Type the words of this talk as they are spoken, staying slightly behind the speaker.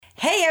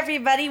Hey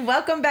everybody,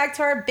 welcome back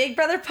to our Big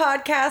Brother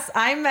podcast.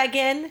 I'm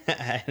Megan.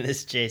 And this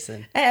is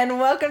Jason. And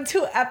welcome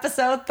to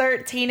episode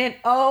 13. And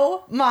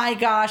oh my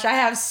gosh, I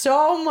have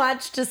so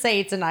much to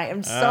say tonight.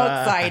 I'm so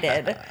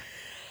excited.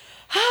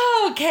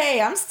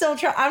 Okay,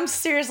 I'm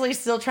seriously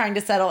still trying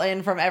to settle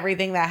in from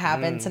everything that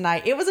happened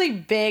tonight. It was a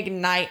big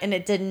night and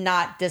it did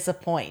not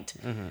disappoint.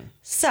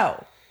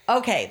 So,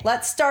 okay,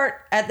 let's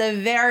start at the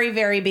very,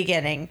 very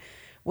beginning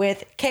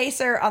with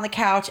Kaser on the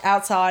couch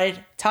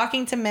outside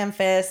talking to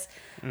Memphis.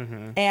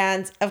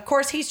 And of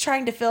course, he's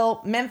trying to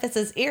fill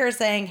Memphis's ear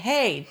saying,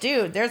 hey,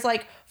 dude, there's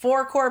like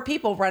 4 core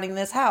people running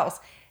this house.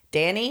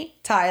 Danny,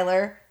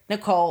 Tyler,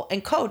 Nicole,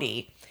 and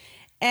Cody.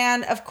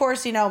 And of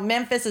course, you know,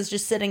 Memphis is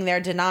just sitting there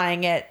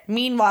denying it.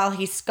 Meanwhile,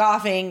 he's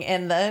scoffing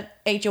in the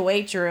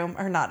HOH room,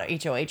 or not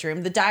HOH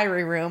room, the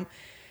diary room,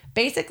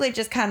 basically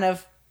just kind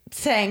of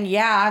saying,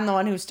 yeah, I'm the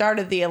one who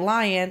started the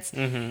alliance.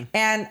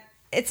 And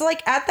it's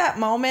like at that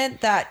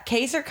moment that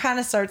Kaser kind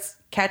of starts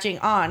catching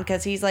on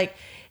because he's like,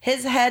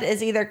 his head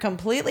is either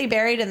completely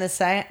buried in the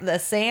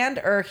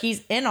sand or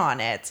he's in on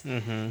it.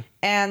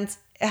 And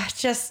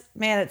just,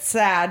 man, it's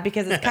sad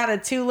because it's kind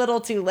of too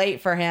little too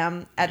late for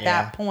him at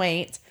that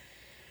point.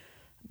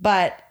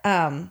 But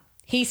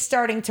he's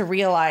starting to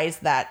realize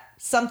that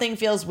something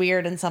feels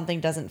weird and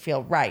something doesn't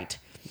feel right.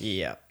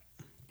 Yeah.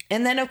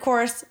 And then, of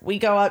course, we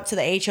go up to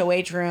the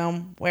HOH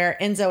room where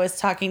Enzo is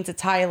talking to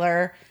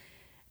Tyler,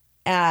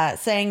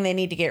 saying they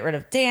need to get rid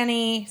of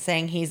Danny,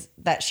 saying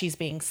that she's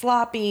being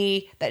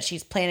sloppy, that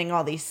she's planting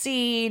all these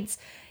seeds,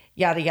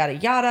 yada, yada,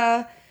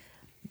 yada.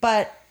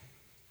 But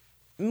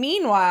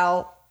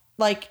meanwhile,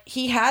 like,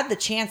 he had the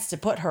chance to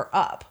put her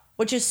up,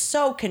 which is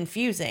so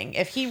confusing.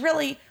 If he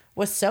really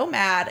was so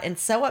mad and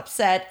so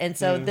upset and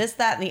so this,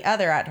 that, and the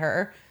other at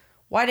her,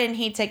 why didn't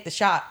he take the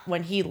shot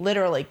when he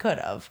literally could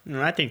have?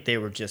 I think they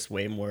were just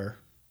way more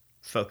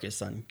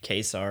focused on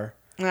Kaser.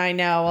 I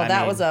know. Well,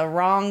 that was a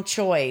wrong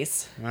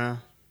choice. Well,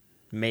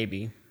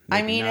 maybe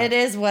I mean, not. it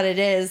is what it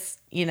is,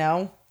 you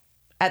know,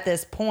 at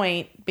this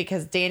point,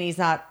 because Danny's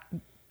not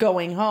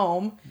going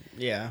home.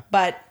 Yeah.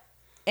 But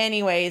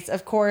anyways,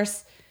 of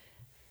course,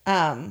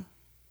 all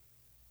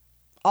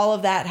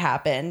of that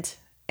happened.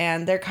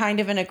 And they're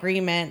kind of in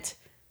agreement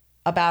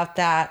about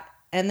that.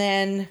 And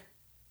then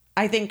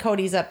I think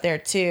Cody's up there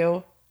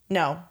too.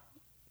 No,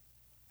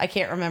 I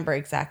can't remember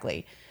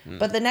exactly.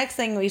 But the next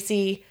thing we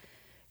see,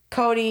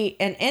 Cody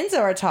and Enzo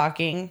are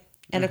talking.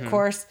 And of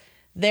course,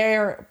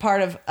 they're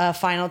part of a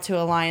Final Two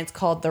alliance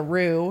called the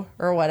Rue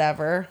or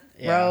whatever.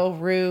 Yeah.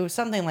 Rue,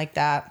 something like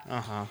that.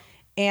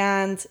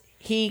 And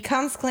he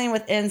comes clean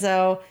with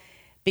Enzo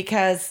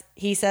because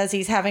he says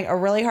he's having a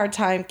really hard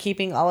time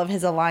keeping all of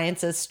his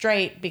alliances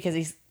straight because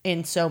he's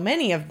in so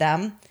many of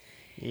them.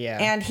 Yeah.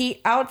 And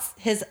he outs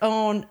his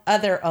own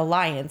other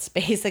alliance,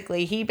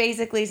 basically. He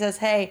basically says,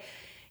 hey,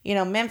 you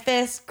know,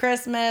 Memphis,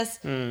 Christmas,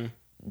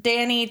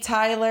 Danny,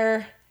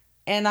 Tyler,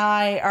 and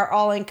I are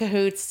all in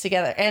cahoots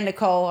together. And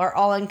Nicole are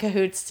all in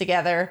cahoots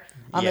together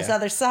on this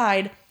other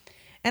side.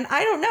 And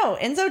I don't know.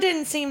 Enzo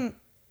didn't seem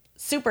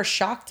super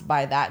shocked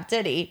by that,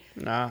 did he?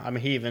 No, I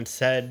mean, he even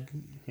said,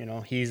 you know,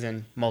 he's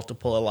in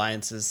multiple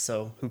alliances,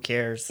 so who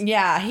cares?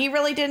 Yeah, he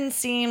really didn't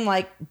seem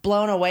like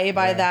blown away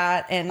by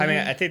that. And I mean,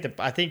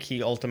 I think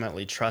he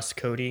ultimately trusts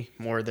Cody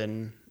more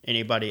than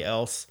anybody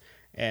else,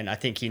 and I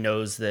think he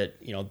knows that,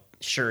 you know,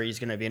 sure, he's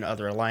going to be in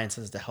other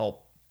alliances to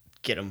help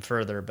get him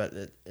further, but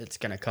it's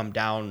going to come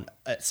down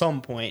at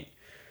some point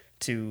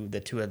to the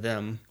two of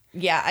them.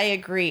 Yeah, I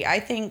agree. I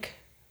think,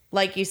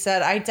 like you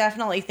said, I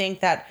definitely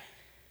think that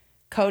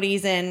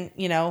Cody's in,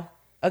 you know,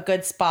 a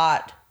good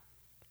spot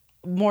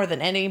more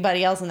than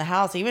anybody else in the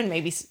house, even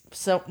maybe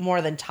so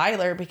more than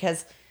Tyler,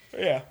 because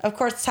of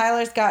course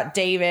Tyler's got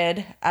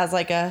David as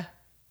like a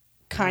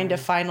kind of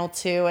Final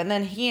Two, and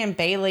then he and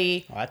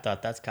Bailey. I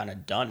thought that's kind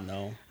of done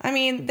though. I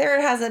mean, there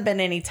hasn't been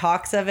any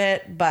talks of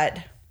it, but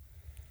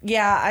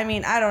yeah, I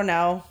mean, I don't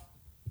know.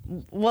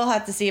 We'll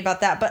have to see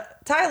about that.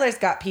 But Tyler's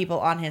got people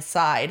on his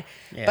side.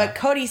 Yeah. But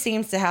Cody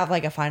seems to have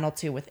like a Final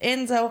Two with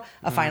Enzo,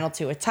 a Final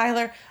Two with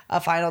Tyler, a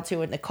Final Two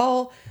with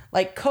Nicole.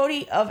 Like,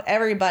 Cody, of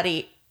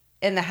everybody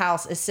in the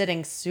house, is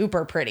sitting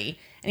super pretty.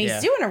 And he's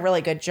doing a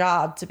really good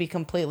job, to be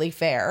completely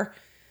fair.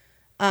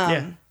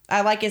 I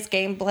like his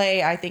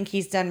gameplay. I think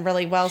he's done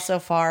really well so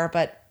far.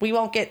 But we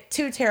won't get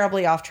too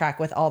terribly off track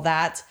with all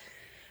that.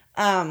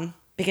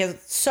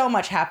 Because so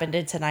much happened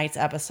in tonight's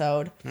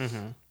episode.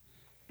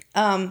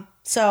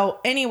 So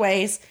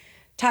anyways,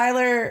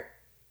 Tyler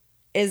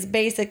is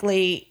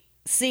basically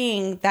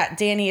seeing that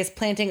Danny is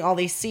planting all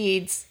these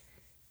seeds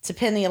to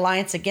pin the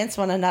alliance against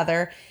one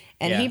another.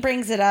 And he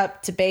brings it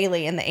up to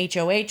Bailey in the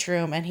HOH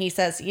room. And he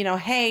says, you know,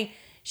 hey,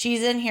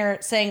 she's in here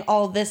saying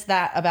all this,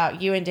 that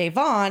about you and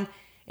Davon.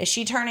 Is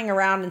she turning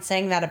around and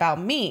saying that about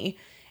me?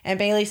 And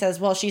Bailey says,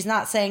 well, she's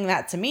not saying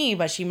that to me,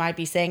 but she might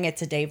be saying it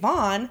to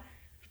Davon.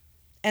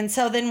 And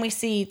so then we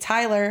see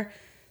Tyler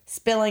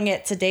spilling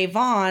it to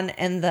Davon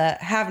in the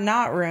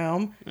have-not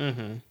room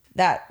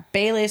that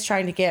Bailey is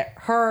trying to get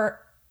her,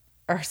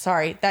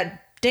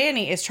 that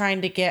Danny is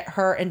trying to get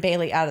her and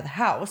Bailey out of the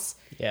house.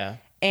 Yeah.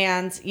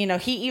 And,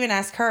 he even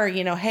asked her,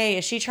 hey,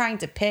 is she trying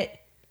to pit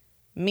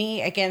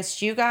me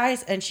against you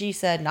guys? And she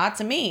said, not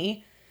to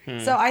me.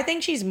 So I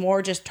think she's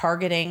more just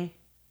targeting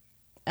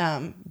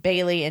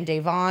Bailey and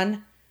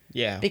Davon.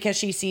 Yeah. Because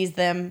she sees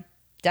them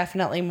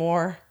definitely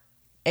more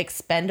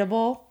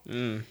expendable.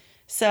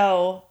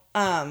 So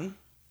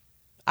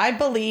I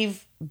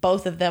believe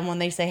both of them when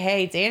they say,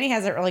 hey, Danny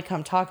hasn't really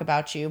come talk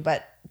about you,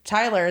 but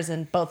Tyler is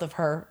in both of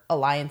her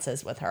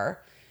alliances with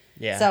her.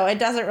 Yeah. So it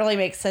doesn't really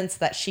make sense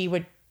that she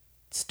would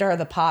stir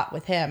the pot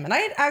with him. And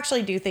I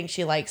actually do think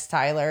she likes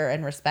Tyler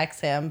and respects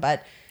him,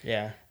 but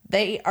yeah,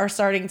 they are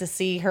starting to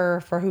see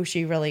her for who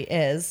she really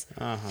is.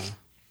 Uh-huh.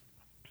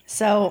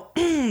 So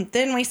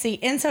then we see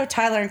Enzo,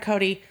 Tyler, and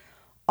Cody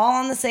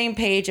all on the same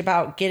page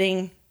about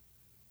getting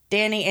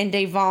Danny and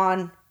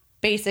Davon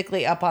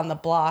basically up on the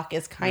block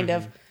is kind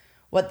of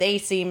what they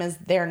seem as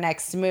their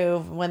next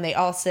move when they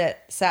all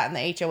sat in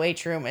the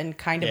HOH room and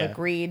kind of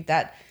agreed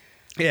that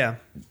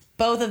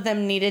both of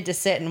them needed to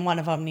sit and one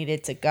of them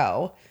needed to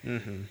go.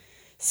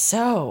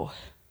 So,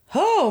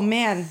 oh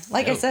man,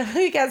 like I said,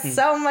 we got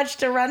so much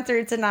to run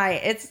through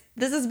tonight.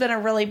 This has been a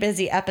really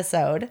busy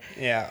episode.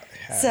 Yeah.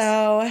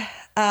 So,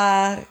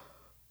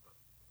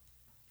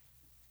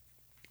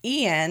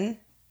 Ian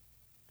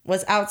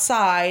was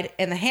outside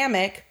in the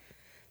hammock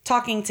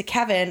talking to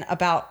Kevin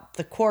about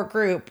the core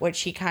group,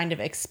 which he kind of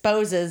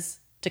exposes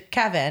to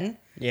Kevin.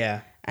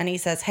 Yeah. And he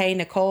says, hey,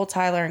 Nicole,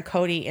 Tyler, and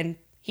Cody, and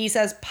he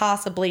says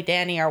possibly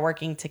Danny are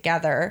working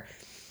together.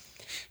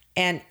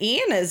 And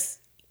Ian is,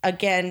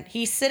 again,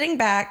 he's sitting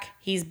back.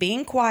 He's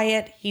being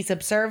quiet. He's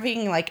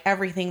observing like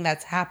everything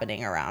that's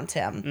happening around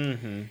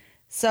him.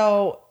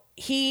 So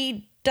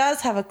he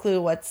does have a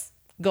clue what's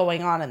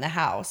going on in the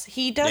house.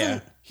 He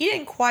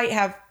didn't quite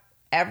have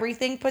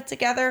everything put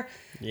together,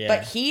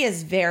 but he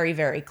is very,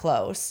 very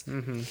close.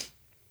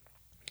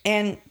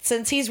 And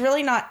since he's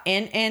really not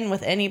in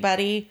with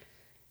anybody,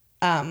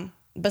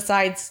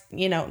 besides,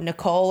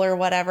 Nicole or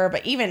whatever,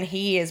 but even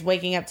he is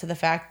waking up to the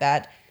fact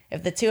that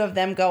if the two of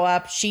them go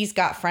up, she's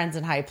got friends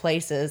in high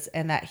places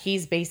and that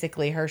he's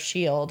basically her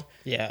shield.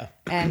 Yeah.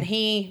 And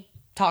he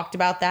talked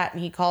about that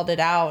and he called it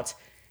out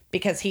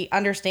because he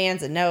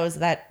understands and knows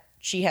that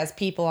she has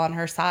people on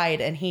her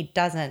side and he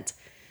doesn't.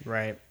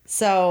 Right.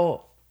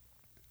 So,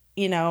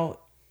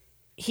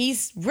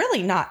 he's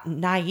really not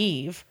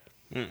naive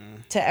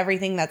to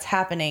everything that's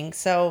happening.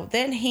 So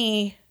then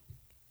he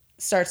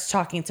starts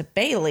talking to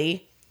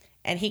Bailey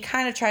and he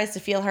kind of tries to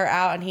feel her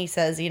out and he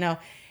says,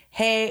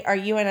 hey, are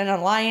you in an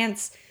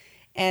alliance?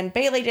 And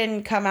Bailey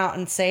didn't come out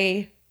and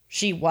say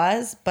she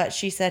was, but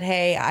she said,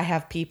 hey, I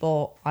have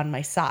people on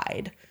my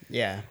side.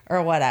 Yeah.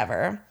 Or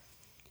whatever.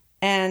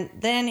 And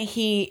then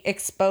he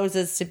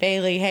exposes to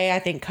Bailey, hey, I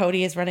think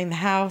Cody is running the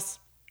house.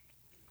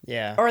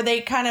 Yeah. Or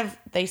they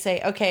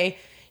say, okay,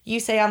 you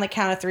say on the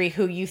count of 3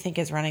 who you think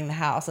is running the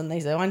house. And they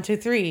say 1, 2,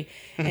 3.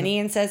 And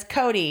Ian says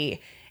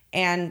Cody.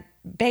 And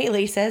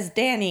Bailey says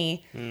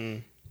Danny.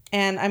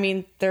 And I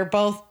mean, they're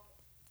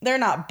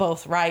not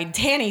both right.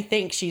 Danny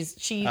thinks she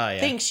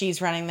thinks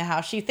she's running the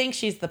house. She thinks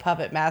she's the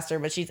puppet master,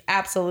 but she's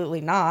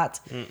absolutely not.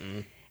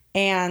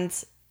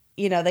 And,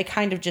 they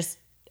kind of just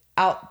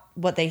out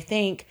what they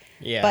think.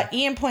 Yeah. But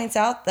Ian points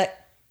out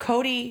that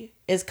Cody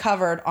is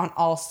covered on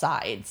all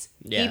sides.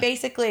 Yeah. He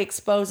basically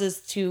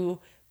exposes to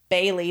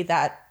Bailey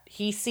that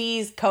he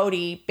sees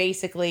Cody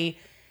basically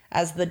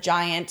as the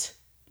giant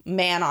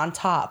man on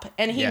top.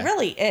 And he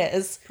really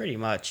is. Pretty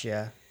much,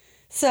 yeah.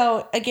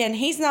 So, again,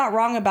 he's not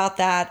wrong about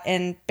that.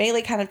 And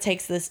Bailey kind of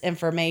takes this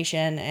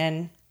information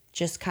and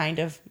just kind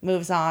of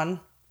moves on,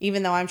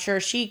 even though I'm sure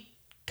she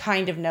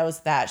kind of knows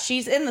that.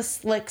 She's in the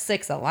Slick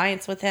Six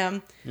alliance with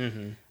him.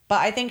 But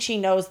I think she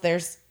knows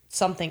there's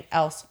something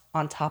else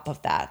on top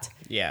of that.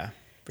 Yeah.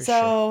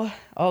 So,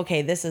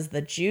 okay, this is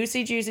the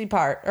juicy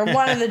part, or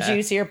one of the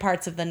juicier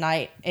parts of the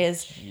night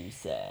is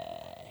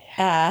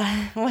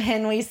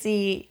when we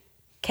see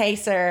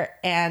Kaser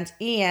and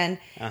Ian,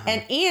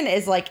 and Ian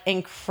is like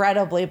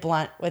incredibly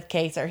blunt with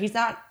Kaser. He's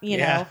not,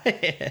 know,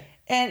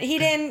 and he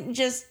didn't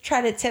just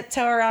try to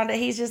tiptoe around it.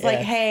 He's just like,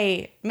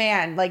 hey,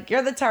 man, like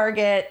you're the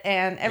target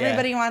and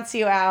everybody wants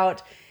you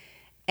out.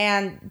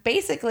 And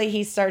basically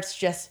he starts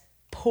just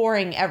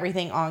pouring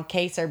everything on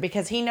Kaser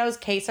because he knows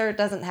Kaser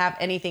doesn't have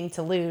anything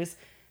to lose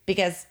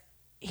because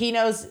he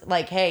knows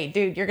like, hey,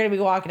 dude, you're going to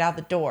be walking out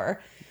the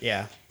door.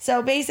 Yeah.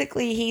 So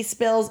basically he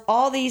spills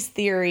all these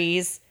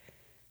theories,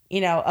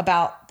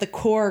 about the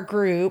core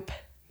group.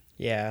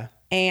 Yeah.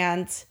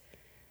 And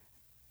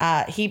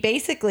he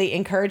basically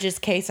encourages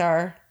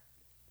Kaser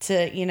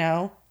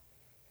to,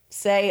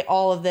 say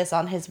all of this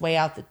on his way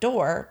out the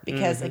door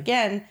because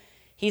again,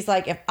 he's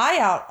like, if I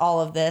out all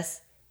of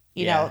this,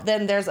 you know,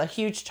 then there's a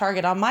huge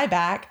target on my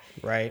back.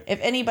 Right. If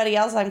anybody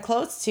else I'm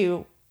close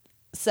to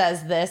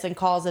says this and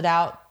calls it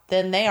out,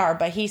 then they are.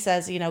 But he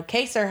says,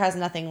 Kaser has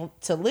nothing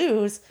to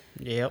lose.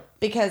 Yep.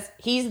 Because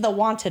he's the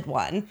wanted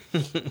one.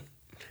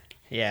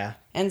 Yeah.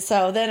 And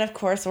so then, of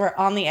course, we're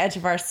on the edge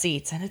of our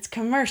seats and it's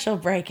commercial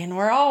break and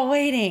we're all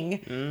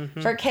waiting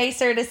for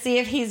Kaser to see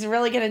if he's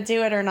really going to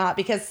do it or not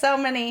because so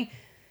many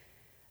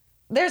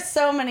there's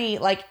so many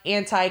like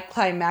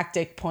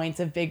anticlimactic points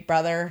of Big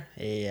Brother.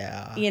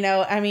 Yeah. You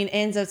know, I mean,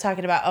 ends up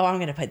talking about, oh, I'm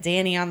going to put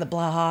Danny on the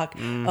block.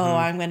 Mm-hmm. Oh,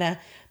 I'm going to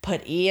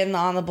put Ian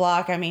on the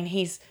block. I mean,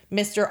 he's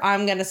Mr.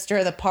 I'm going to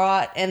stir the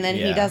pot, and then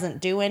he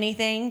doesn't do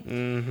anything.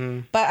 Mm-hmm.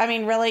 But I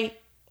mean, really,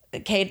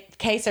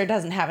 Kaysar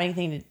doesn't have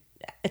anything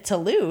to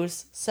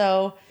lose.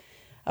 So,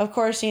 of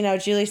course, you know,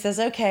 Julie says,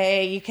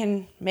 okay, you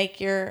can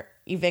make your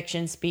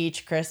eviction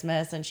speech,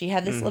 Christmas. And she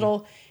had this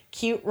little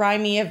cute,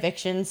 rhymey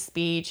eviction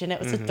speech, and it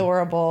was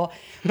adorable.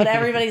 But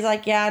everybody's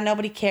like, yeah,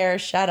 nobody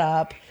cares. Shut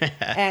up.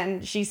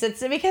 And she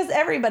sits because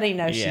everybody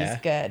knows she's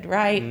good,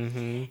 right?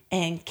 Mm-hmm.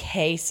 And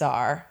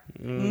Kaysar,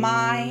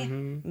 my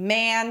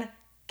man,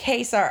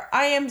 Kaysar.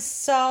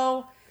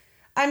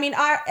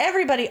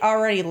 Everybody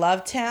already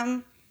loved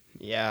him.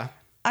 Yeah.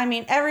 I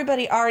mean,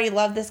 everybody already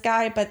loved this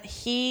guy, but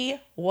he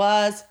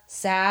was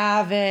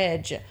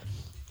savage.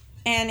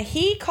 And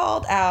he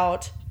called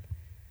out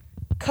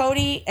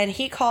Cody, and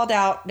he called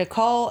out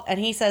Nicole, and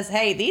he says,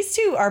 hey, these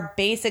two are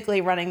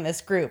basically running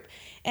this group.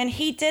 And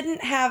he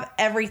didn't have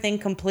everything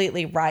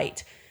completely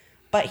right,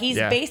 but he's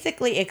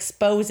basically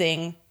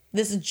exposing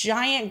this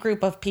giant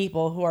group of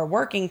people who are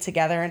working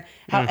together, and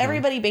how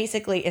everybody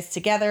basically is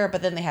together,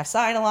 but then they have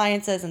side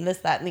alliances and this,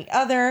 that, and the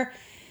other.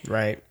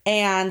 Right.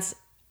 And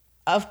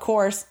of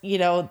course, you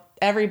know,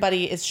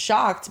 everybody is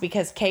shocked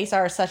because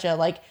Kaysar is such a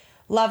like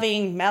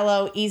loving,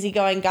 mellow,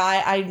 easygoing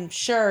guy. I'm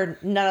sure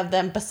none of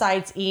them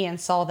besides Ian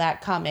saw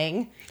that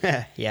coming.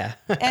 Yeah.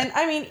 And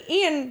I mean,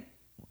 Ian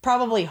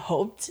probably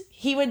hoped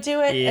he would do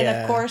it. Yeah.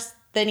 And of course,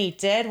 then he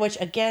did, which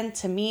again,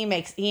 to me,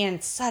 makes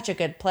Ian such a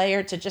good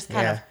player to just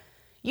kind of,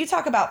 you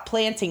talk about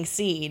planting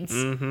seeds.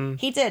 Mm-hmm.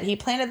 He did. He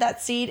planted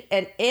that seed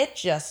and it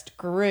just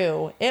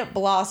grew. It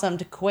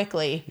blossomed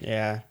quickly.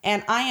 Yeah.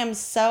 And I am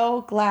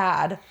so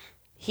glad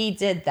he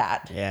did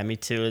that. Yeah, me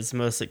too. It's the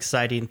most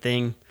exciting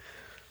thing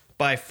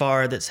by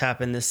far that's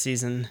happened this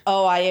season.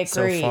 Oh, I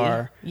agree. So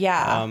far.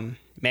 Yeah.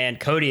 Man,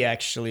 Cody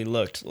actually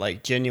looked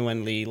like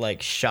genuinely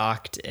like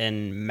shocked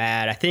and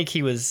mad. I think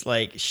he was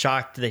like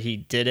shocked that he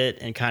did it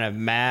and kind of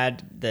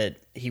mad that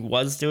he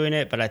was doing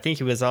it. But I think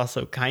he was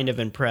also kind of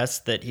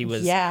impressed that he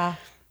was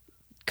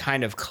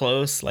kind of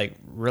close, like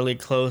really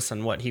close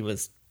on what he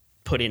was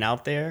putting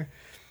out there.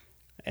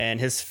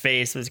 And his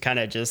face was kind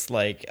of just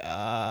like,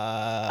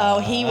 Oh,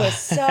 he was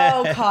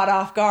so caught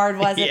off guard,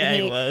 wasn't he? Yeah,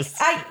 he was.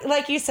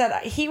 Like you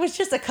said, he was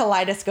just a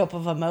kaleidoscope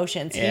of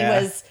emotions.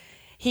 Yeah.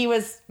 He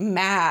was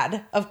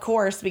mad, of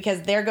course,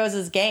 because there goes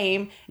his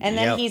game. And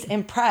then he's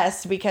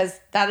impressed because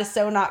that is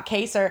so not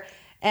Kaysar.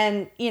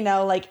 And, you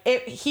know, like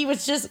he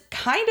was just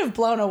kind of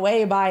blown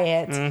away by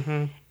it.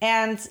 Mm-hmm.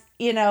 And,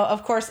 you know,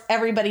 of course,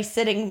 everybody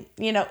sitting,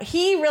 you know,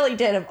 he really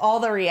did of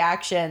all the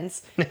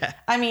reactions.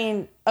 I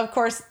mean, of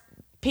course,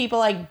 people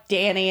like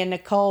Danny and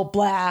Nicole,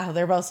 blah,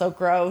 they're both so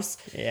gross.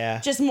 Yeah.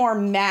 Just more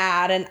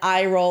mad and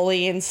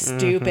eye-rolly and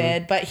stupid.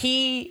 Mm-hmm. But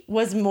he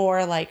was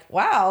more like,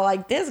 wow,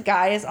 like this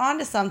guy is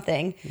onto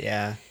something.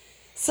 Yeah.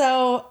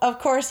 So, of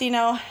course, you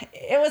know,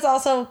 it was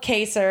also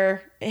Kaysar,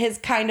 his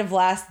kind of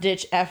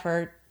last-ditch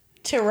effort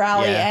to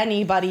rally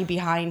anybody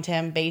behind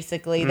him,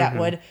 basically, that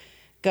would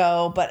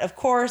go. But, of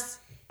course,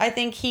 I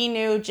think he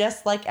knew,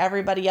 just like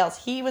everybody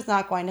else, he was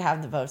not going to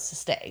have the votes to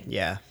stay.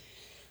 Yeah.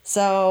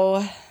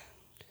 So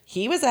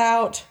he was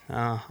out.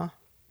 Uh-huh.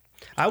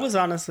 I was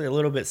honestly a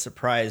little bit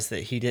surprised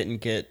that he didn't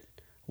get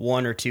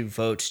 1 or 2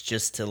 votes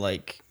just to,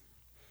 like,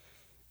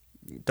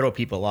 throw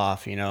people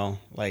off, you know?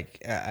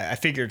 Like, I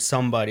figured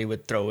somebody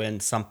would throw in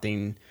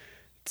something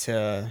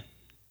to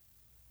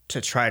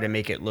try to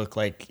make it look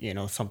like, you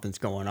know, something's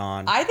going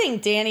on. I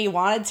think Danny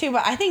wanted to,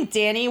 but I think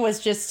Danny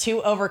was just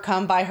too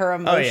overcome by her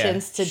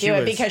emotions to do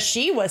it because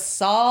she was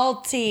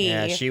salty.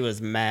 Yeah, she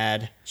was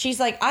mad. She's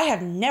like, I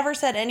have never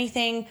said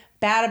anything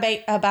bad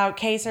about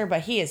Kaysar,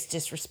 but he is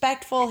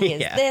disrespectful. He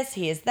is this,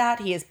 he is that,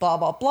 he is blah,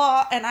 blah,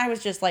 blah. And I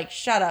was just like,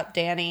 shut up,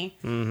 Danny.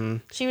 Mm-hmm.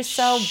 She was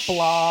so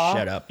blah.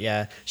 Shut up,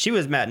 yeah. She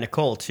was mad at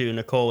Nicole, too.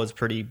 Nicole was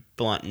pretty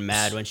blunt and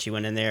mad when she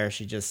went in there.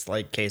 She just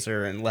liked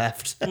Kaysar and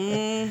left.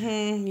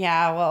 Mm-hmm.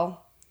 Yeah,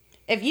 well,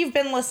 if you've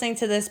been listening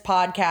to this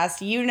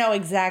podcast, you know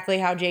exactly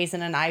how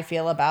Jason and I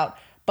feel about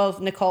both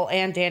Nicole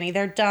and Danny.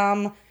 They're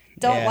dumb.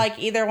 Don't like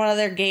either one of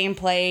their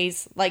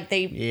gameplays. Like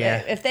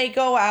if they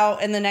go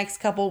out in the next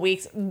couple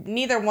weeks,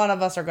 neither one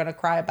of us are going to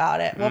cry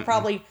about it. We'll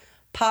probably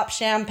pop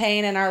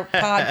champagne in our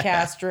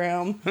podcast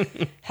room,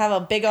 have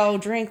a big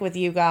old drink with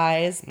you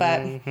guys.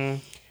 But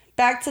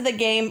back to the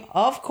game,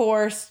 of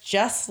course,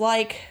 just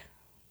like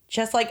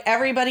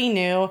everybody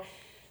knew,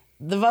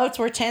 the votes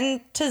were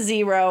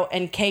 10-0,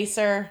 and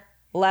Kaysar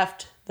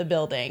left the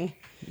building.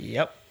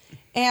 Yep.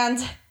 And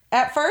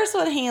at first,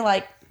 when he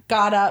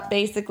got up,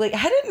 basically,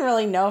 I didn't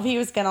really know if he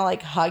was gonna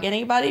hug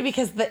anybody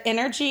because the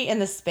energy in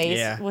the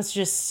space was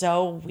just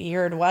so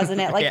weird,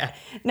 wasn't it?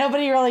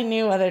 Nobody really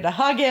knew whether to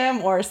hug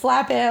him or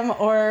slap him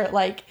or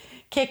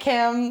kick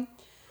him.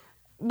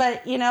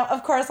 But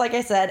of course, like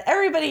I said,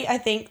 everybody I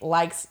think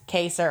likes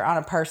Kaysar on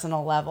a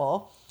personal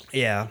level.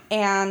 Yeah.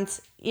 And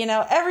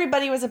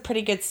everybody was a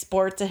pretty good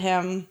sport to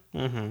him.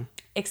 Mm-hmm.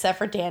 except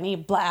for Danny,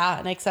 blah,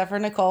 and except for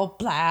Nicole,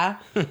 blah.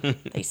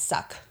 They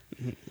suck.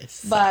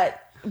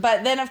 But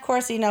then, of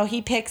course,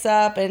 he picks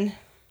up and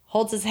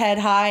holds his head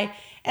high.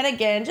 And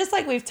again, just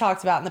like we've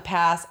talked about in the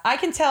past, I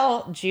can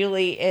tell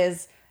Julie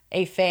is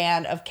a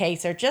fan of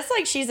Kaser, just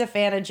like she's a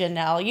fan of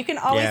Janelle. You can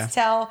always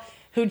tell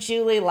who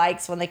Julie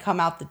likes when they come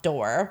out the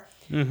door.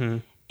 Mm-hmm.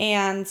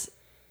 And,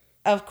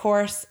 of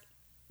course,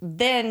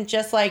 then,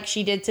 just like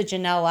she did to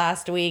Janelle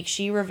last week,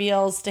 she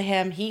reveals to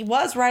him he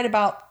was right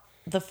about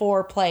the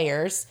 4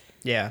 players.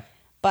 Yeah.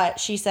 But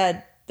she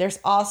said there's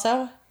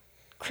also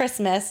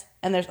Christmas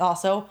and there's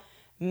also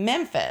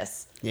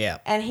Memphis. Yeah.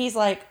 And he's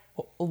like,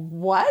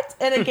 what?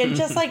 And again,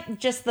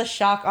 just the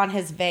shock on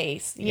his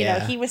face. You know,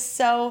 he was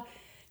so,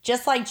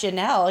 just like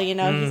Janelle,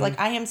 he's like,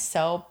 I am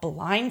so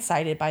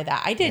blindsided by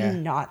that. I did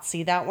not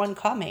see that one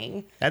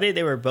coming. I think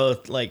they were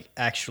both like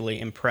actually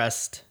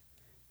impressed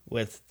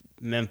with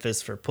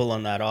Memphis for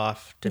pulling that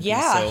off.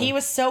 He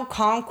was so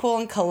calm, cool,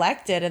 and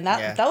collected. And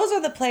those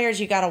are the players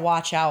you got to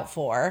watch out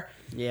for.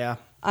 Yeah.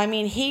 I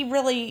mean, he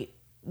really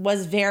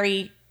was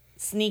very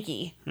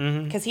sneaky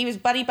because he was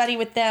buddy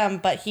with them,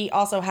 but he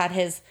also had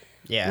his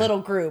little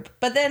group.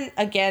 But then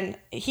again,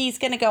 he's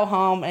going to go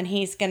home and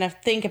he's going to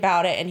think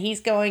about it and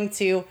he's going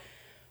to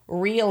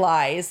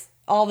realize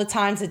all the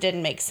times it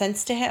didn't make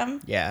sense to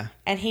him. Yeah.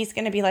 And he's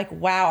going to be like,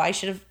 wow, I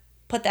should have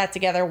put that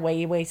together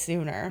way, way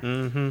sooner.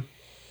 Mm-hmm.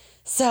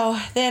 So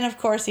then, of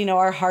course,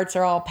 our hearts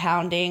are all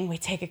pounding. We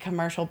take a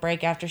commercial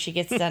break after she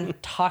gets done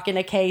talking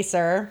to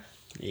Kaser.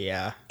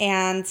 Yeah.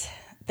 And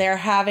they're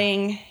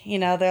having,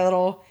 their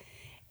little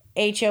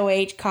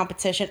HOH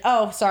competition.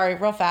 Oh, sorry,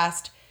 real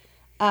fast.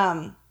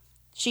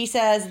 She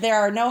says there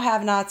are no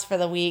have-nots for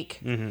the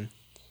week. Mm-hmm.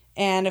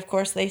 And, of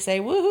course, they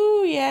say,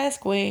 woohoo, yes,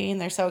 queen.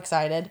 They're so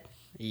excited.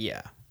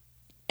 Yeah.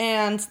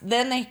 And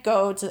then they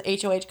go to the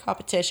HOH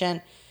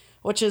competition,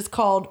 which is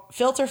called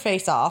Filter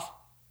Face Off.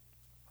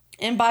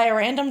 And by a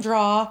random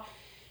draw,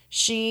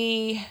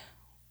 Ian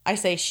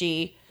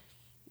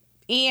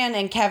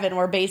and Kevin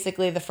were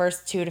basically the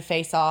first 2 to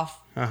face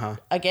off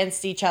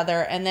against each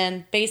other. And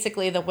then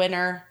basically the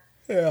winner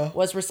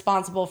was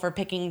responsible for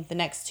picking the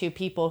next 2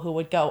 people who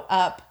would go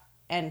up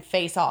and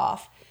face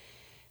off.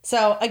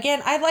 So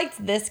again, I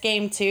liked this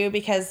game too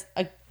because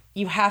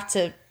you have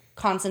to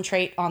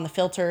concentrate on the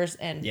filters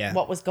and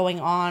what was going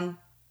on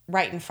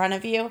right in front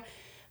of you.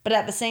 But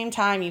at the same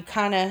time, you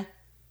kind of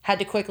had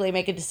to quickly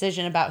make a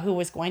decision about who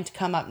was going to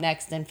come up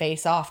next and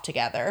face off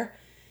together.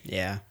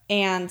 Yeah.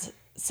 And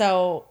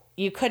so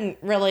you couldn't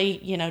really,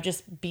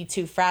 just be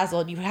too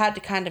frazzled. You had to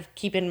kind of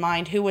keep in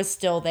mind who was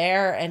still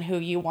there and who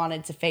you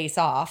wanted to face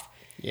off.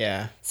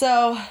 Yeah.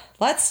 So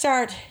let's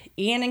start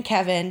Ian and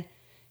Kevin.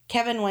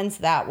 Kevin wins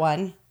that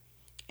one.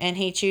 And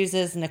he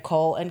chooses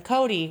Nicole and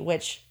Cody,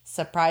 which,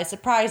 surprise,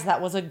 surprise,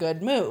 that was a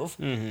good move.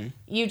 Mm-hmm.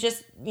 You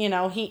just,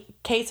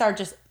 Kaser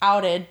just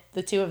outed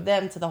the 2 of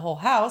them to the whole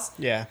house.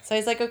 Yeah. So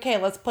he's like, okay,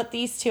 let's put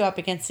these 2 up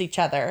against each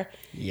other.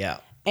 Yeah.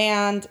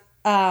 And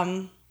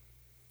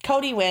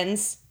Cody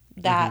wins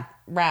that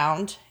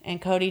round, and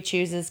Cody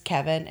chooses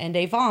Kevin and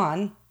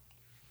Davon.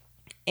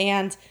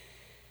 And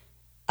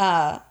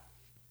Davon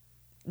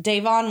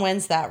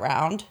wins that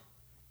round,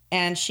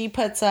 and she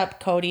puts up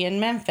Cody and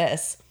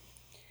Memphis.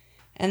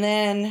 And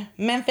then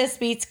Memphis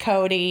beats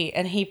Cody,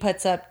 and he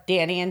puts up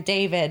Danny and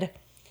David.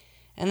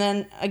 And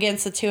then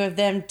against the 2 of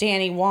them,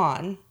 Danny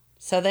won.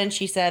 So then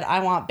she said, I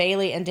want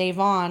Bailey and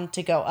Davon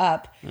to go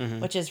up,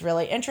 which is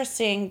really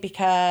interesting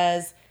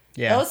because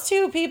those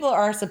 2 people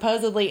are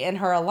supposedly in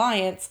her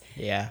alliance.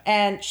 Yeah.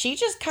 And she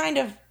just kind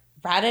of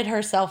ratted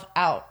herself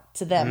out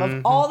to them.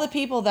 Of all the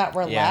people that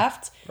were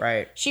left,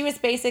 right? She was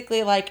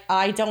basically like,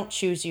 I don't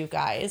choose you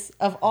guys.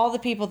 Of all the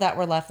people that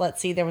were left, let's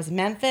see, there was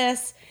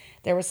Memphis,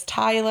 there was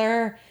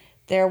Tyler,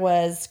 there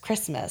was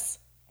Christmas.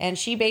 And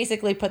she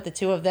basically put the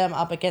 2 of them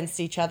up against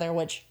each other,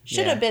 which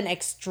should have been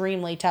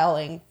extremely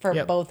telling for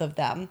both of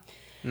them.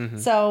 Mm-hmm.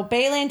 So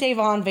Bailey and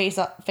Davon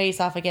face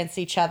off against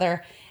each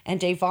other, and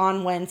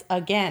Davon wins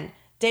again.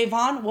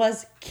 Davon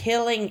was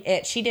killing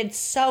it. She did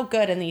so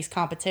good in these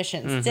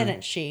competitions,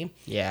 didn't she?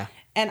 Yeah.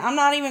 And I'm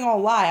not even going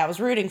to lie, I was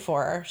rooting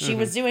for her. She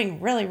was doing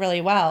really,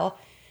 really well.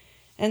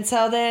 And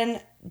so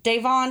then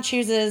Davon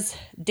chooses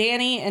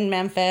Danny and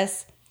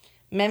Memphis.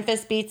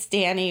 Memphis beats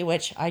Danny,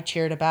 which I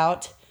cheered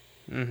about.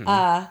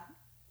 Mm-hmm.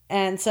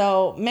 And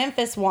so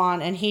Memphis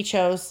won, and he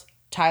chose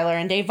Tyler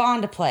and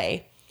Davon to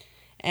play.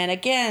 And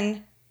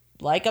again,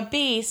 like a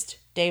beast,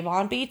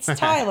 Davon beats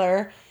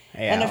Tyler.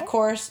 Yeah. And of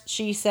course,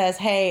 she says,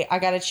 hey, I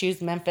got to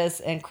choose Memphis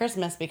and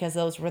Christmas because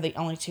those were the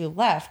only 2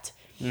 left.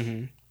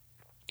 Mm-hmm.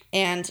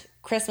 And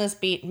Christmas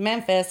beat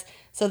Memphis.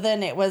 So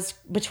then it was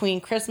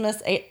between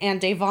Christmas and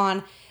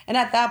Davon. And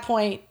at that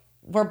point,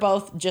 we're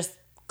both just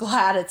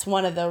glad it's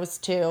one of those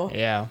 2.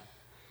 Yeah.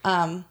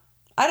 I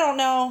don't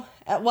know.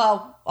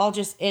 Well, I'll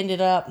just end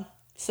it up.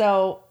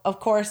 So, of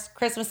course,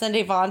 Christmas and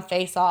Davon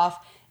face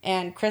off,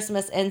 and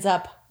Christmas ends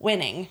up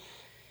winning.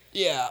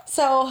 Yeah.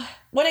 So,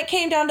 when it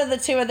came down to the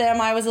 2 of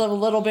them, I was a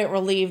little bit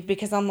relieved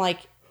because I'm like,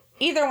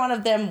 either one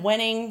of them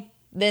winning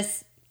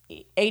this,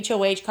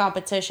 HOH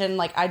competition,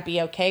 like, I'd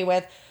be okay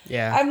with.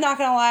 Yeah. I'm not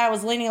gonna lie, I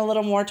was leaning a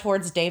little more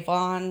towards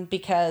Davon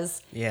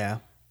because, Yeah.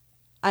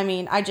 I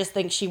mean, I just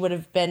think she would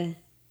have been,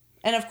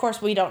 and of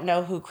course we don't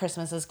know who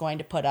Christmas is going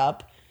to put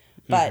up,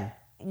 but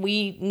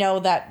we know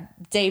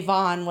that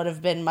Davon would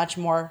have been much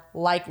more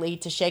likely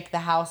to shake the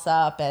house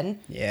up and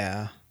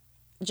Yeah.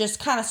 just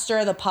kind of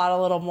stir the pot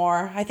a little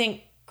more. I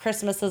think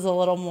Christmas is a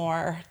little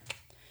more,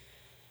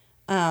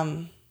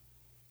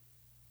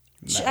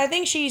 I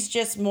think she's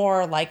just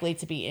more likely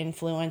to be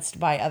influenced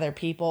by other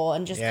people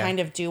and just kind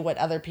of do what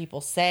other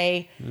people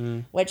say,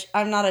 which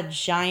I'm not a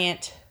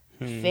giant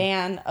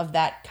fan of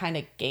that kind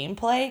of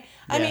gameplay.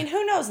 I mean,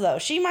 who knows though?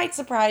 She might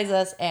surprise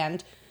us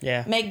and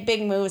make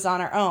big moves on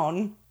her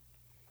own,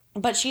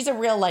 but she's a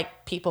real,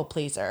 like, people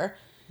pleaser.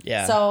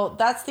 Yeah. So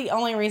that's the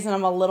only reason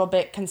I'm a little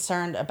bit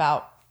concerned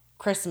about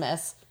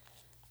Christmas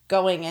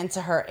going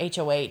into her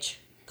HOH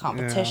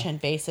competition,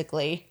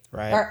 basically.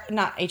 Right. Or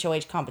not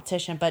HOH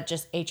competition, but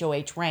just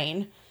HOH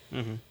reign.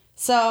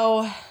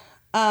 So,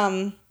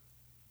 yeah,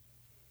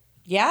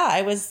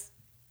 I was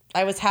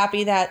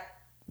happy that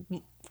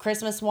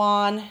Christmas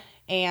won.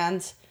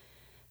 And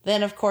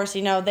then, of course,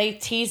 you know, they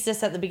teased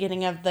us at the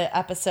beginning of the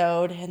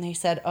episode and they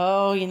said,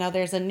 oh, you know,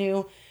 there's a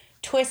new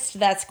twist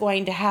that's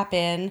going to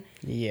happen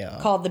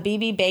called the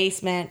BB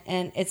Basement,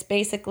 and it's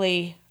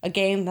basically a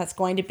game that's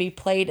going to be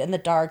played in the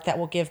dark that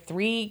will give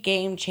 3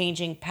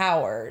 game-changing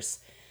powers.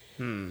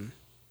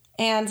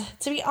 And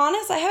to be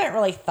honest, I haven't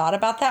really thought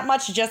about that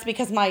much just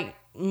because my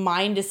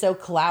mind is so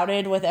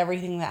clouded with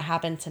everything that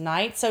happened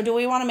tonight. So do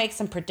we want to make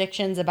some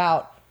predictions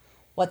about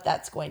what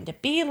that's going to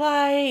be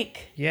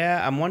like?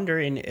 Yeah, I'm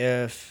wondering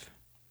if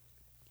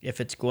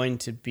it's going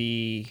to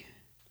be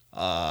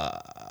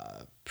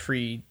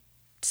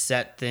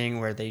set thing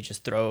where they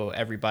just throw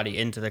everybody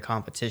into the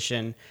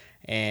competition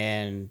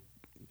and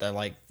the,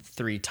 like,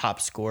 3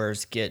 top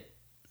scorers get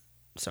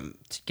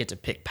to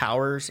pick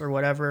powers or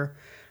whatever,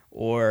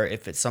 or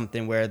if it's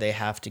something where they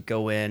have to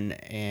go in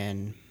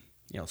and,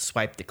 you know,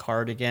 swipe the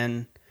card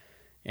again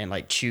and,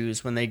 like,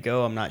 choose when they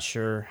go. I'm not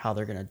sure how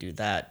they're going to do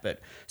that,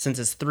 but since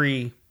it's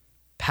 3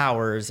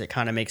 powers, it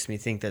kind of makes me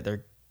think that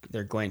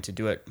they're going to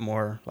do it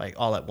more, like,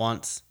 all at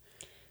once.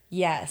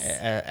 Yes.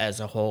 As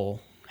a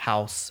whole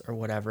house or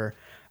whatever.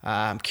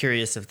 I'm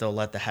curious if they'll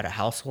let the head of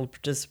household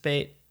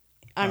participate.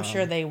 I'm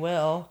sure they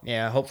will.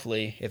 Yeah,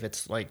 hopefully, if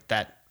it's, like,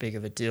 that big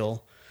of a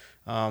deal.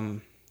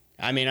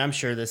 I mean, I'm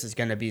sure this is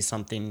going to be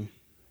something.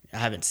 I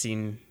haven't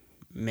seen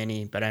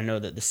many, but I know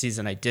that the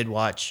season I did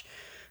watch,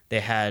 they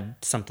had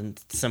something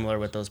similar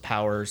with those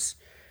powers.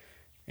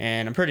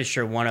 And I'm pretty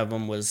sure one of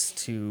them was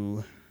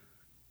to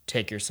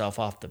take yourself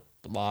off the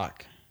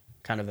block,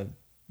 kind of a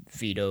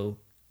veto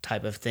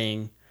type of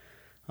thing.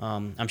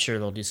 I'm sure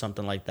they'll do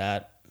something like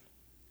that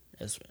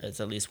as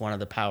at least one of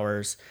the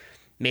powers.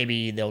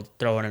 Maybe they'll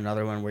throw in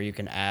another one where you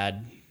can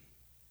add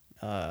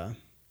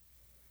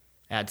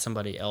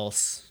somebody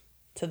else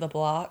to the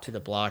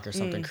block or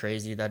something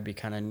crazy. That'd be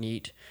kind of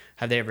neat.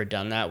 Have they ever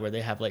done that where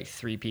they have, like,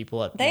 3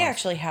 people at once? They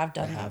actually have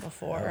done that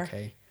before.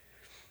 Okay.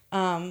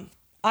 I'm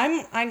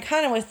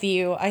kind of with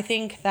you. I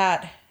think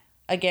that,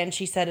 again,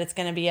 she said it's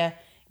going to be a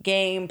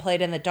game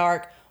played in the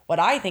dark. What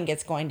I think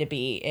it's going to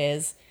be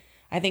is,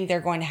 I think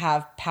they're going to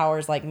have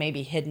powers, like,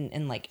 maybe hidden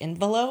in, like,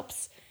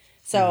 envelopes.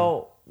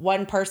 So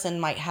one person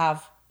might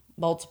have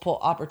multiple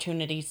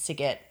opportunities to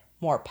get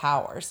more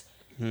powers.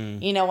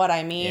 You know what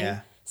I mean? Yeah.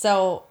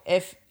 So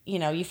if, you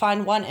know, you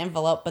find one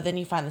envelope, but then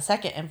you find the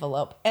second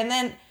envelope. And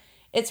then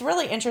it's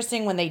really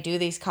interesting when they do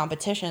these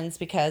competitions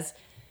because,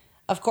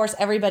 of course,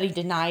 everybody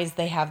denies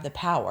they have the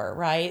power,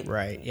 right?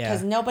 Right, yeah.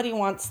 Because nobody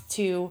wants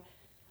to,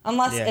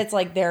 unless it's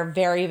like their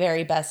very,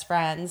 very best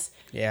friends.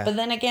 Yeah. But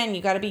then again,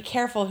 you got to be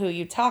careful who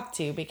you talk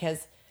to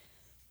because,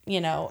 you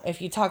know,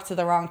 if you talk to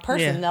the wrong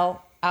person,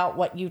 they'll out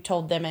what you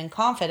told them in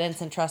confidence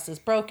and trust is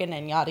broken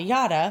and yada,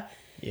 yada.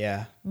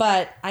 Yeah.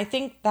 But I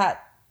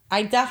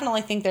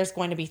definitely think there's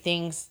going to be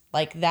things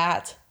like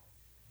that,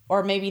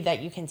 or maybe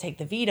that you can take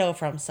the veto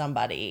from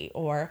somebody,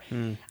 or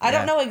I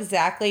don't know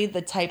exactly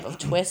the type of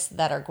twists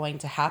that are going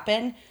to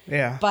happen.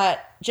 Yeah. But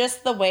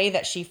just the way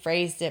that she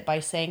phrased it by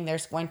saying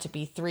there's going to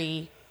be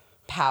 3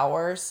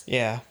 powers.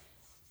 Yeah.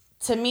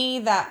 To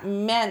me, that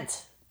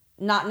meant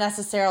not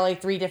necessarily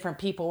 3 different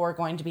people were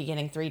going to be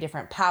getting 3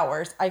 different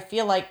powers. I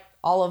feel like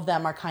all of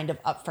them are kind of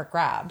up for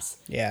grabs.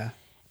 Yeah.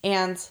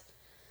 And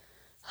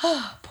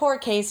poor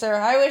Kaser.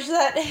 I wish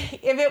that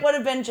if it would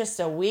have been just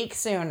a week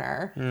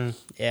sooner.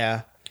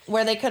 Yeah.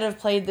 Where they could have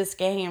played this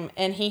game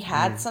and he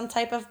had some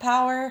type of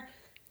power.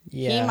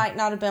 Yeah. He might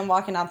not have been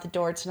walking out the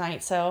door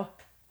tonight. So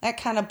that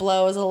kind of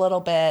blows a little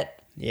bit.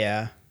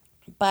 Yeah.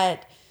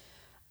 But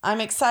I'm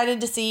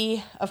excited to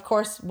see, of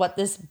course, what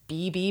this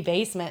BB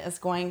Basement is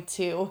going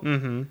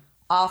to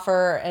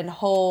offer and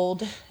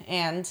hold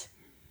and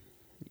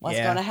what's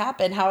going to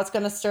happen, how it's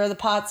going to stir the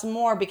pot some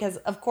more. Because,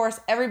 of course,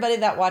 everybody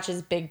that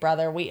watches Big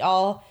Brother, we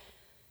all,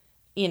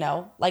 you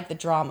know, like the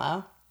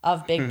drama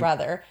of Big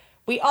Brother.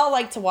 We all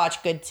like to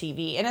watch good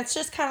TV. And it's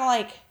just kind of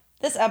like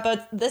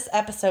this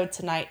episode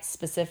tonight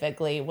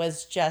specifically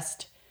was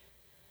just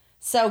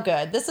So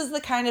good. This is the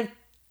kind of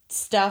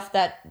stuff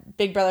that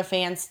Big Brother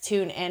fans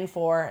tune in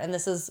for, and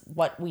this is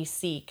what we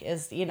seek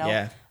is,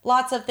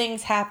 lots of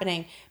things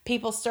happening.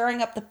 People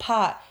stirring up the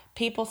pot,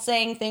 people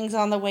saying things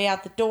on the way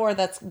out the door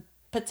that's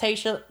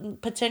potentially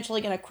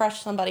going to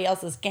crush somebody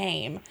else's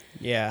game.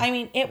 Yeah. I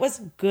mean, it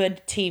was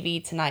good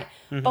TV tonight.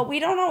 Mm-hmm. But we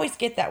don't always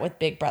get that with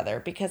Big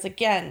Brother because,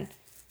 again,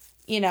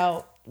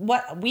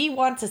 what we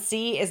want to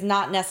see is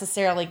not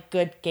necessarily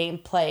good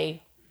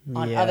gameplay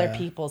on other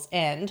people's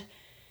end.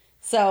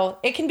 So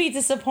it can be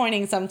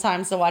disappointing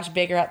sometimes to watch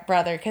Big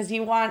Brother because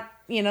you want,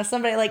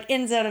 somebody like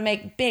Enzo to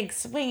make big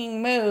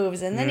swinging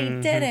moves, and then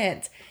he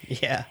didn't.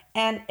 Yeah.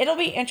 And it'll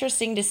be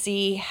interesting to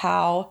see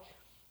how,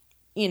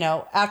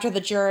 after the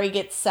jury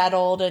gets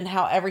settled and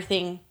how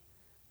everything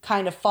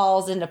kind of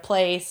falls into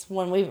place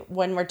when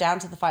we're down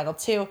to the final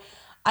two.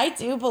 I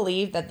do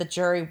believe that the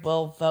jury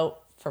will vote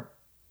for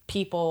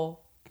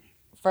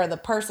the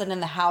person in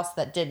the house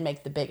that did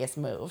make the biggest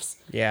moves.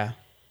 Yeah.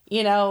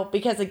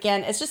 Because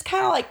again, it's just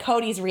kind of like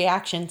Cody's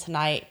reaction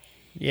tonight.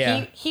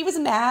 Yeah. He was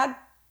mad,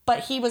 but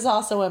he was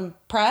also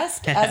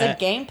impressed as a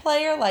game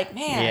player. Like,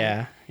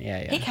 man,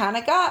 he kind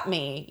of got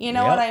me. You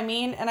know what I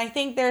mean? And I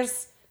think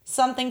there's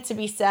something to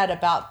be said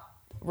about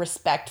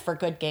respect for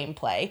good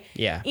gameplay.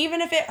 Yeah.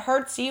 Even if it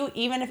hurts you,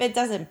 even if it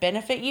doesn't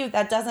benefit you,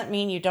 that doesn't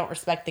mean you don't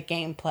respect the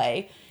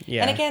gameplay.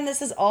 Yeah. And again,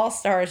 this is All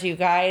Stars, you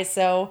guys.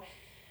 So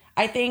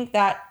I think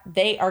that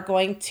they are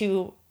going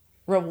to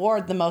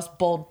reward the most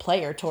bold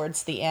player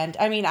towards the end.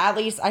 I mean, at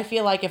least I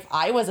feel like if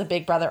I was a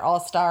Big Brother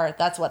All-Star,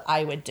 that's what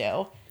I would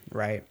do.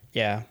 Right.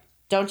 Yeah.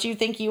 Don't you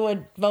think you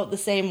would vote the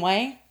same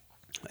way?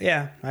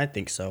 Yeah, I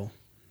think so.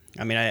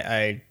 I mean,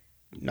 I'm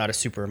not a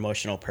super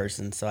emotional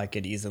person, so I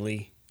could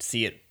easily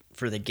see it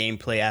for the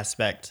gameplay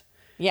aspect.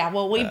 Yeah,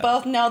 well, we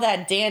both know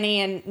that Danny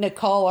and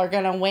Nicole are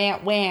going to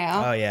wham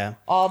Oh, yeah.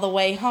 all the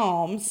way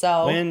home.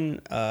 So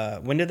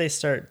when do they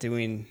start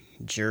doing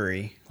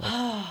jury? Like,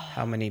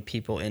 how many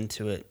people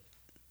into it?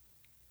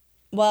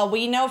 Well,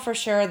 we know for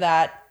sure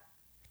that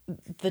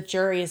the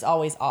jury is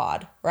always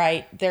odd,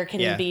 right? There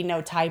can be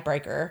no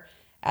tiebreaker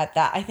at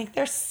that. I think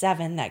there's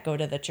 7 that go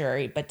to the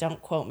jury, but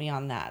don't quote me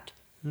on that.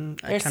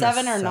 There's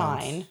 7 or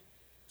 9.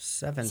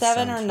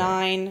 7 or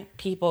 9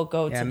 people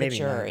go to the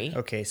jury. 9.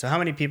 Okay, so how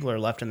many people are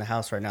left in the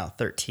house right now?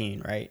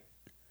 13, right?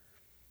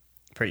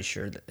 Pretty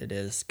sure that it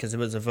is, because it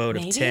was a vote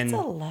of 10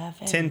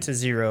 to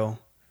 0,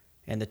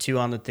 and the 2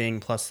 on the thing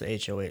plus the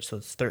HOH, so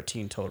it's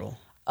 13 total.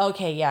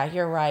 Okay, yeah,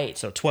 you're right.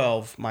 So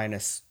 12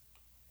 minus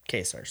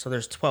Kesar. So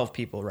there's 12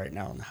 people right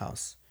now in the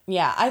house.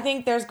 Yeah, I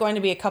think there's going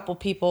to be a couple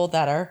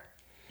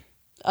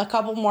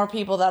more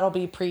people that'll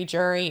be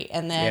pre-jury,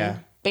 and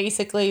then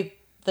basically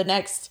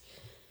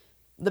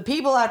the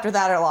people after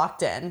that are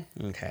locked in.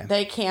 Okay.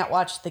 They can't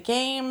watch the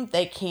game.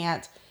 They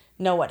can't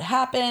know what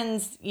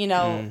happens.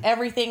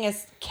 Everything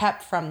is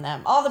kept from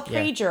them. All the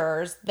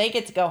pre-jurors, they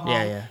get to go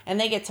home and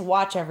they get to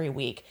watch every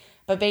week.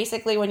 But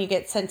basically, when you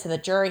get sent to the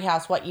jury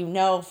house, what you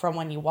know from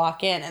when you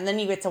walk in, and then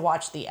you get to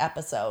watch the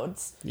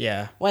episodes.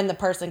 Yeah. When the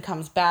person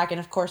comes back, and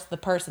of course, the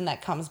person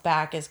that comes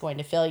back is going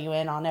to fill you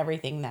in on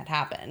everything that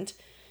happened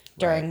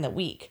during the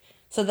week.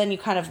 So then you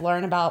kind of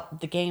learn about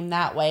the game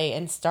that way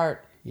and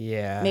start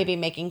maybe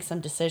making some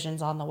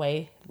decisions on the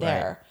way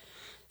there. Right.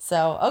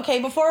 So,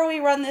 okay, before we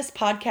run this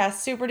podcast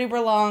super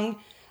duper long,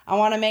 I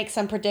want to make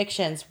some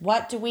predictions.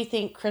 What do we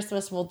think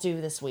Christmas will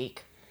do this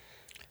week?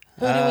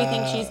 Who do we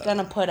think she's going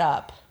to put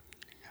up?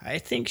 I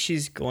think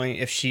she's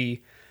going,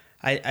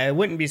 I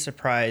wouldn't be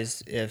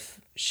surprised if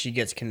she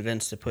gets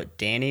convinced to put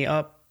Danny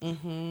up.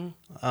 Mm-hmm.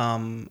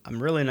 I'm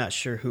really not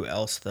sure who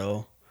else,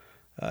 though.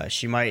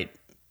 She might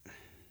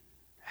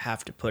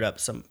have to put up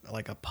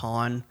like a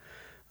pawn,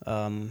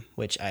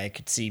 which I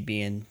could see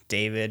being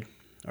David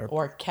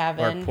or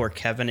Kevin. Or poor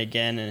Kevin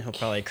again, and he'll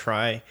probably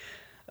cry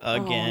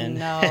again.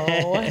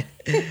 Oh,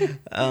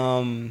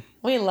 no.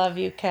 We love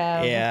you,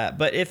 Kev. Yeah,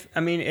 but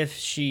if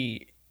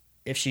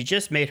she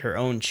just made her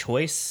own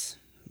choice,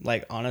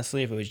 like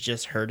honestly, if it was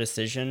just her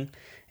decision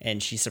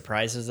and she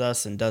surprises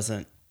us and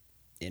doesn't,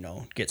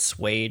 get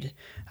swayed,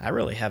 I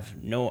really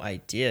have no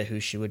idea who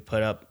she would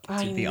put up,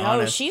 to be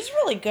honest. She's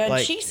really good.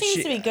 Like, she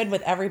seems to be good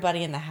with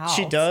everybody in the house.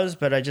 She does,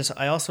 but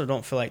I also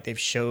don't feel like they've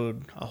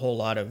showed a whole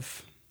lot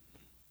of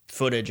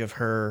footage of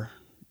her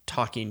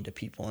talking to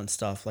people and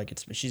stuff. Like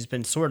she's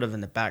been sort of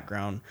in the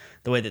background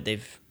the way that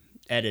they've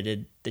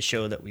edited the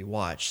show that we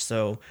watch.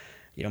 So,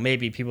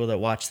 maybe people that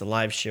watch the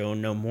live show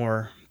know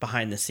more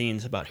behind the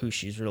scenes about who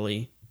she's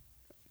really,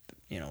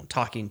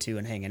 talking to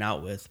and hanging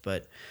out with.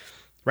 But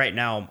right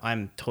now,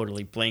 I'm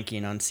totally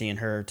blanking on seeing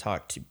her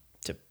talk to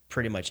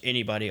pretty much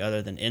anybody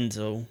other than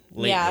Enzo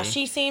lately. Yeah,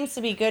 she seems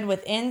to be good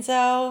with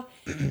Enzo.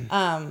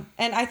 And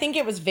I think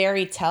it was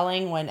very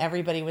telling when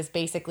everybody was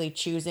basically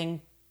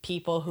choosing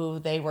people who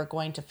they were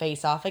going to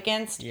face off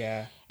against.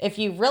 Yeah. If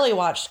you really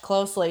watched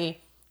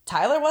closely,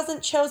 Tyler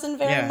wasn't chosen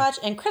very much,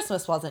 and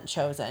Christmas wasn't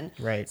chosen.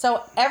 Right.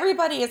 So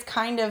everybody is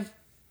kind of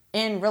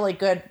in really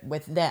good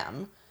with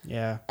them.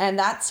 Yeah. And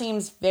that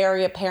seems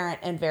very apparent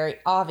and very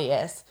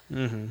obvious.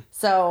 Mm-hmm.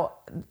 So,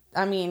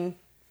 I mean,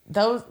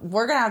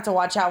 we're going to have to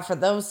watch out for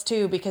those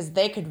two because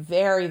they could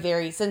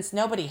since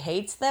nobody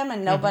hates them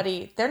and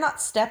they're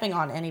not stepping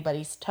on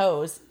anybody's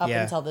toes up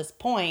until this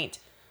point.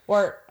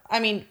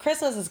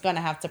 Christmas is going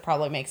to have to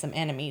probably make some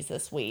enemies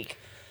this week.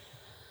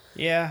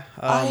 Yeah.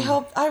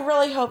 I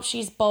really hope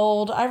she's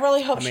bold. I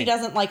really hope she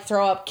doesn't like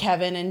throw up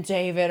Kevin and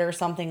David or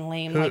something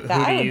lame like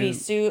that.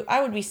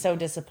 I would be so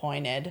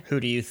disappointed.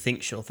 Who do you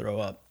think she'll throw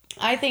up?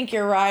 I think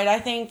you're right. I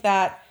think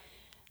that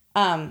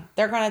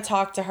they're going to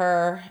talk to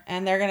her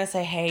and they're going to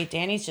say, hey,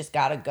 Danny's just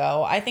got to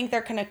go. I think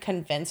they're going to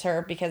convince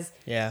her because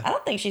I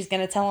don't think she's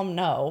going to tell him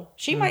no.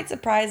 She might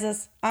surprise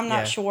us. I'm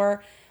not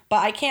sure.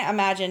 But I can't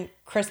imagine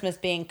Christmas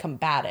being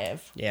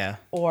combative. Yeah.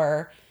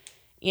 Or,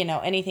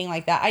 anything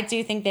like that. I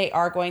do think they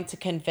are going to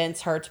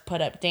convince her to put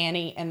up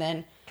Danny and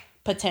then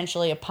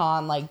potentially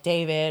upon like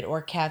David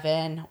or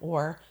Kevin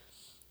or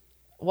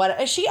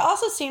what. She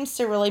also seems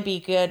to really be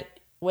good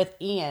with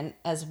Ian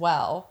as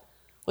well.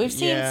 We've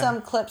seen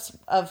some clips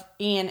of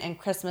Ian and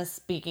Christmas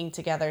speaking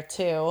together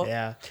too.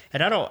 Yeah,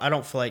 and I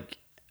don't feel like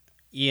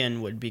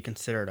Ian would be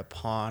considered a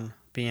pawn,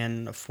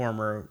 being a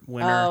former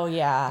winner. Oh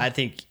yeah, I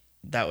think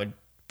that would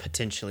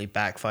potentially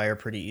backfire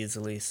pretty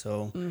easily.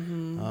 So,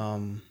 I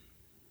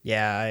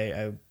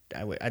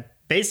would.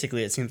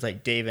 Basically, it seems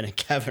like David and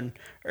Kevin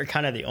are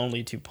kind of the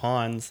only two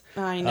pawns.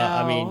 I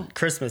know.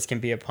 Christmas can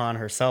be a pawn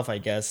herself, I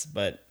guess,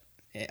 but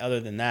other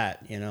than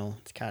that,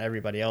 it's kind of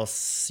everybody else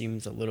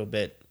seems a little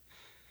bit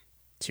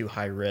too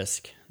high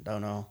risk.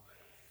 Don't know.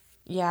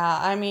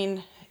 Yeah,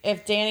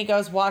 if Danny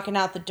goes walking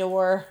out the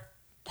door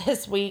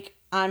this week,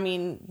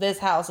 this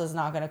house is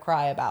not going to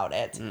cry about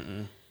it.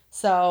 Mm-mm.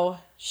 So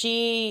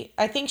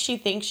I think she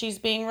thinks she's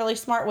being really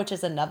smart, which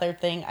is another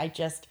thing.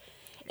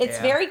 It's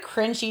very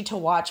cringy to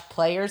watch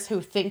players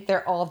who think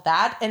they're all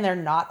that and they're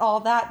not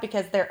all that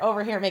because they're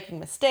over here making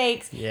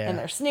mistakes and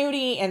they're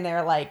snooty and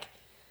they're like,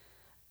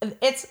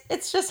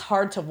 it's just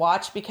hard to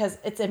watch because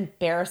it's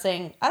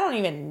embarrassing. I don't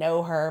even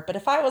know her, but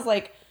if I was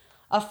like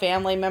a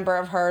family member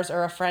of hers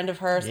or a friend of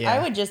hers,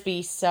 I would just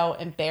be so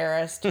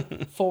embarrassed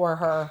for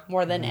her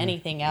more than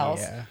anything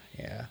else.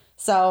 Yeah.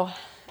 So,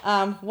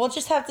 we'll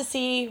just have to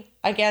see,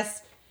 I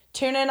guess,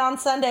 tune in on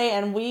Sunday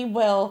and we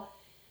will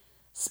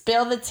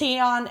spill the tea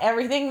on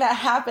everything that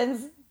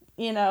happens,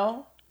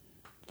 for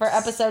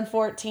episode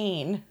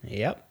 14.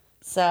 Yep.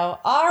 So,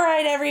 all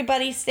right,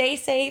 everybody, stay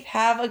safe,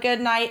 have a good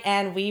night,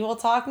 and we will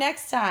talk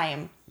next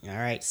time. All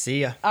right,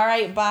 see ya. All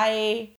right, bye.